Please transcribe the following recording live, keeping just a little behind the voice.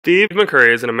Steve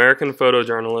McCurry is an American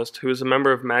photojournalist who is a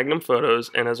member of Magnum Photos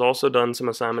and has also done some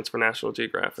assignments for National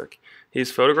Geographic.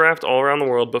 He's photographed all around the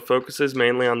world but focuses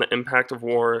mainly on the impact of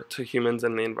war to humans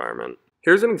and the environment.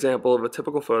 Here's an example of a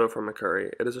typical photo from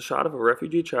McCurry. It is a shot of a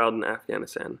refugee child in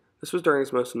Afghanistan. This was during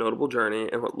his most notable journey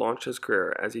and what launched his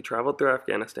career as he traveled through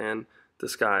Afghanistan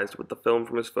disguised with the film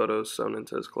from his photos sewn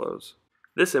into his clothes.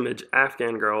 This image,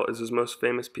 Afghan Girl, is his most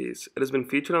famous piece. It has been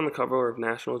featured on the cover of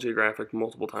National Geographic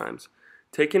multiple times.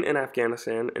 Taken in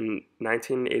Afghanistan in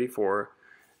 1984,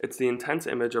 it's the intense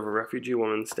image of a refugee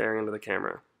woman staring into the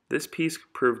camera. This piece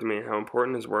proved to me how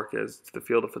important his work is to the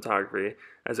field of photography,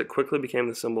 as it quickly became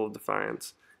the symbol of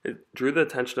defiance. It drew the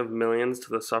attention of millions to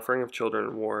the suffering of children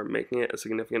in war, making it a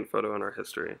significant photo in our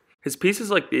history. His pieces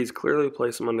like these clearly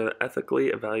place him under the ethically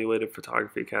evaluated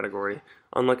photography category,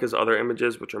 unlike his other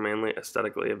images which are mainly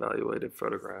aesthetically evaluated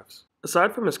photographs.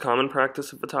 Aside from his common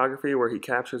practice of photography where he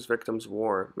captures victims of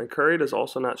war, McCurry does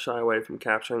also not shy away from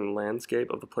capturing the landscape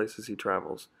of the places he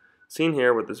travels, seen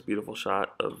here with this beautiful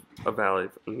shot of a valley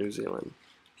in New Zealand.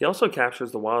 He also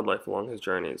captures the wildlife along his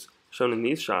journeys, shown in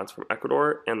these shots from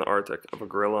Ecuador and the Arctic of a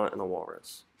gorilla and a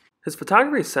walrus. His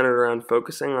photography is centered around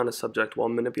focusing on a subject while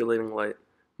manipulating light.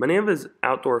 Many of his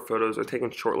outdoor photos are taken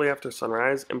shortly after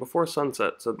sunrise and before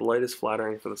sunset, so the light is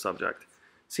flattering for the subject.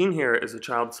 Seen here is a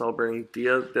child celebrating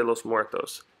Dia de los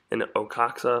Muertos in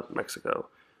Oaxaca, Mexico,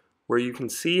 where you can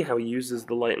see how he uses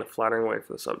the light in a flattering way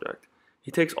for the subject.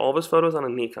 He takes all of his photos on a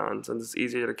Nikon since it's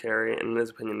easier to carry and in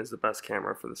his opinion is the best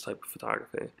camera for this type of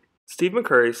photography. Steve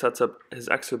McCurry sets up his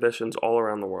exhibitions all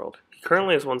around the world. He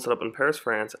currently has one set up in Paris,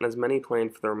 France, and has many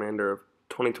planned for the remainder of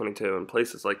 2022 in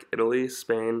places like Italy,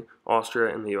 Spain,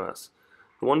 Austria, and the US.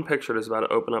 The one pictured is about to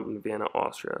open up in Vienna,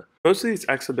 Austria. Most of these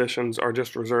exhibitions are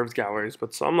just reserved galleries,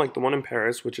 but some, like the one in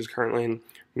Paris, which is currently in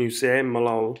Musée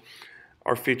Malot,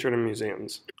 are featured in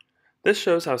museums. This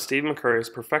shows how Steve McCurry has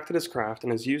perfected his craft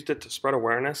and has used it to spread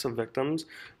awareness of victims,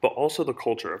 but also the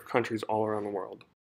culture of countries all around the world.